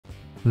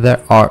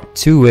There are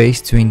two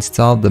ways to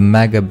install the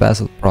Mega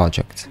Bezel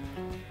project.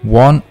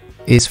 One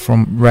is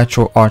from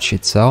RetroArch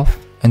itself,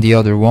 and the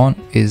other one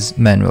is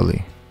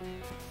manually.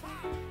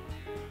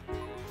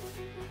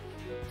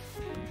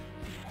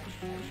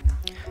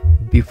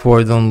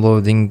 Before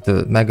downloading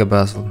the Mega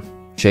Bezel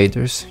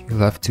shaders, you'll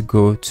have to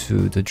go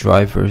to the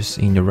drivers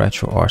in the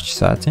RetroArch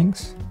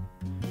settings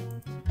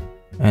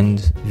and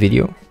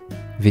video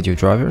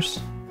drivers,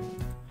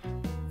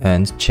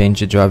 and change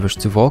the drivers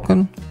to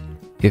Vulkan.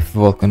 If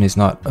Vulkan is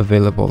not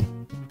available,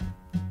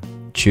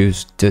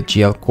 choose the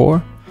GL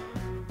core.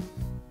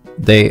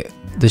 The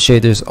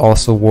shaders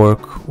also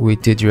work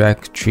with the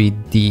Direct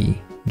 3D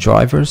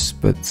drivers,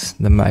 but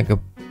the Mega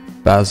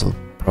Bezel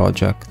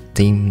project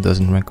team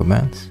doesn't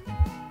recommend.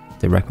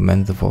 They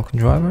recommend the Vulkan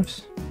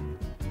drivers.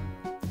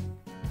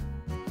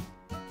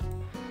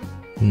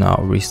 Now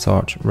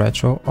restart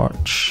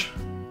RetroArch.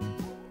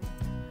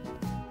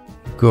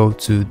 Go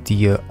to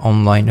the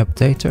online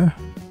updater.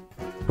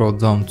 Scroll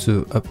down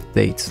to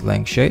update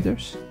length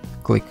shaders.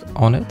 Click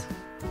on it.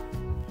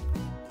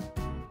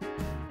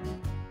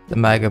 The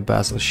Mega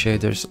Bezel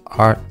shaders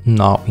are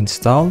now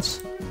installed.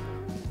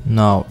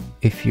 Now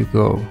if you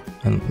go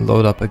and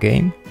load up a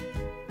game,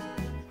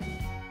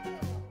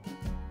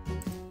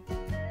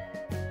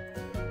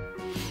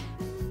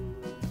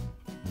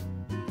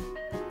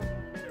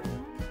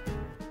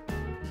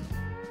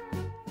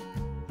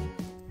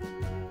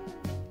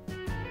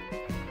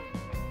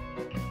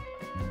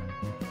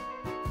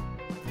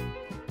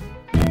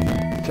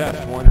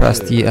 press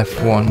the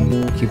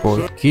F1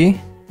 keyboard key,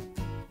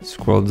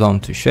 scroll down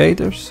to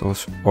shaders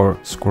or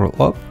scroll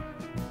up,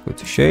 go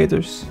to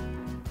shaders,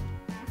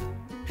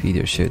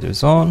 video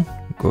shaders on,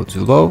 go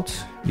to load.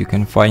 You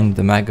can find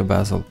the Mega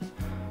Bezel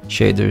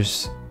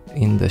shaders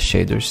in the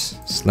shaders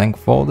slang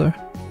folder,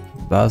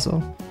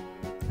 Bezel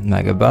and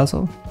Mega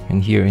Bezel,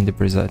 and here in the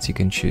presets you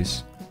can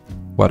choose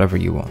whatever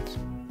you want.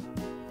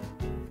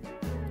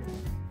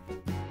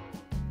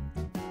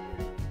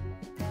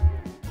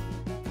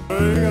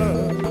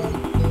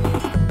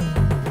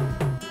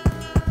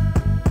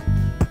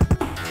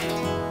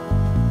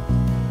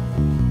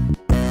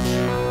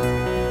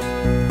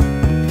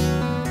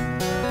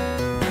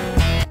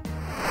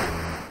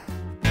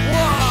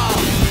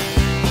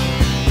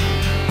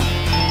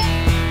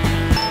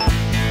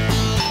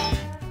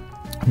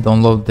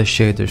 Download the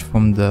shaders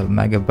from the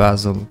Mega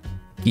Bezel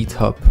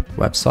GitHub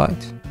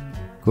website.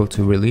 Go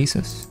to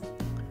releases,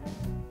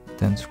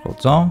 then scroll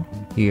down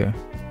here,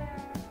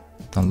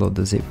 download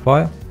the zip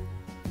file.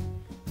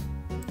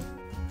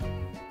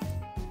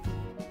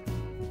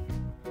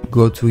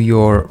 Go to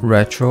your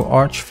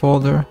RetroArch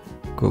folder,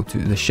 go to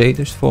the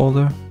shaders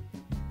folder,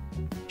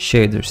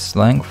 shaders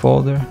slang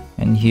folder,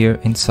 and here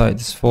inside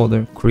this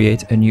folder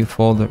create a new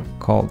folder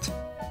called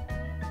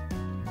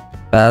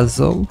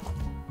Bezel.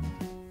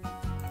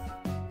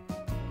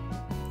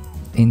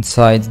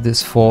 Inside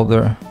this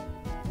folder,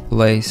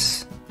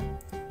 place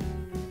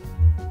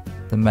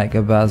the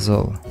Mega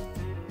Bezel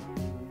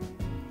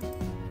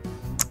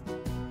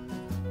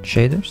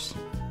shaders.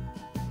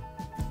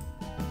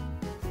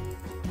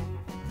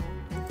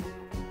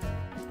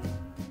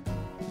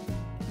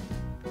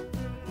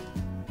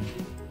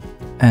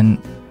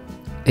 And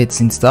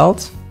it's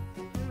installed.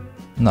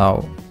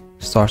 Now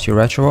start your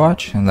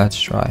RetroArch and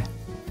let's try.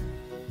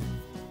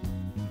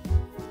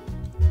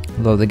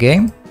 Load the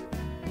game.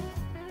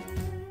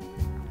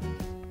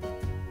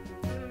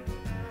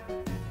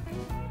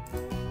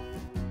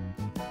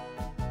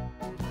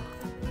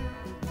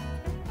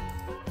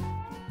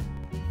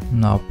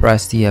 Now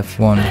press the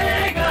F1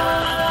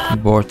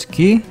 keyboard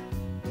key,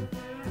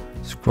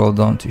 scroll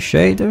down to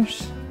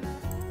shaders,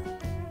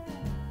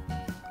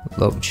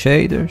 load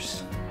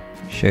shaders,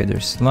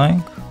 shaders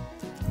slang,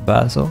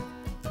 Bezel,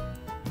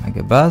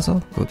 Mega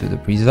Bezel, go to the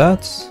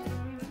presets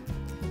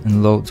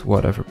and load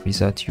whatever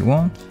preset you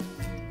want.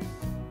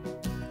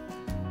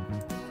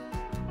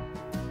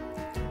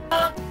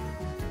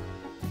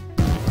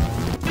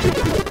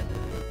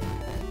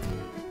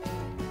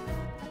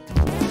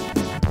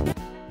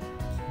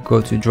 Go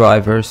to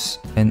drivers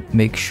and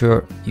make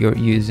sure you're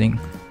using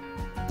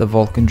the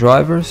Vulkan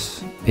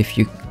drivers. If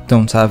you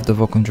don't have the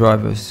Vulkan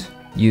drivers,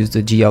 use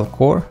the GL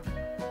core.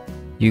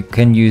 You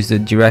can use the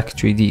Direct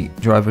 3D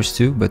drivers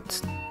too, but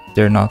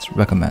they're not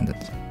recommended.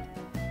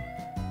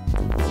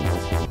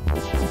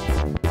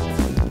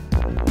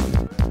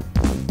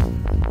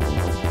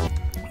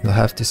 You'll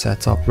have to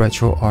set up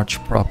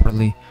RetroArch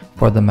properly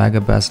for the Mega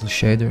Bezel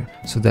shader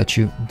so that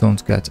you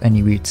don't get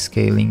any weird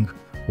scaling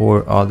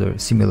or other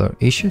similar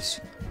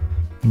issues.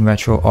 In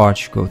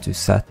RetroArch, go to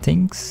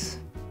Settings,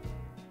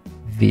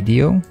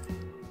 Video,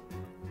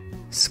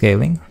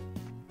 Scaling.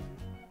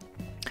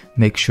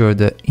 Make sure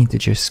the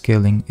integer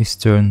scaling is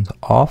turned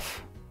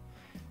off.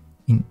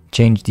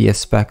 Change the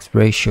aspect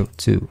ratio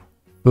to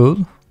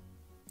full.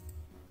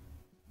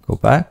 Go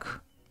back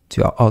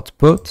to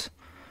output.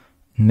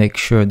 Make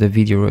sure the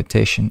video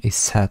rotation is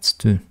set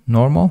to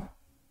normal.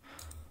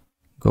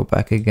 Go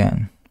back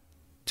again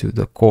to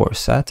the core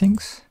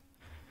settings.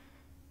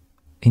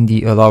 in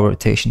the allow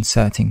rotation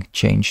setting,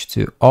 change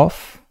to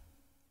off.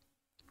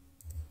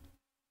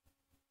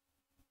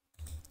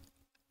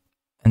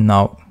 And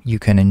now you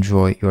can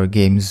enjoy your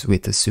games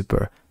with the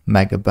super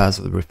mega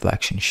bezel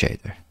reflection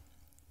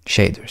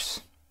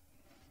shaders.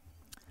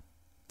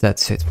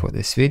 That's it for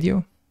this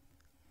video.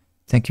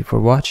 Thank you for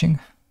watching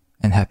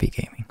and happy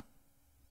gaming.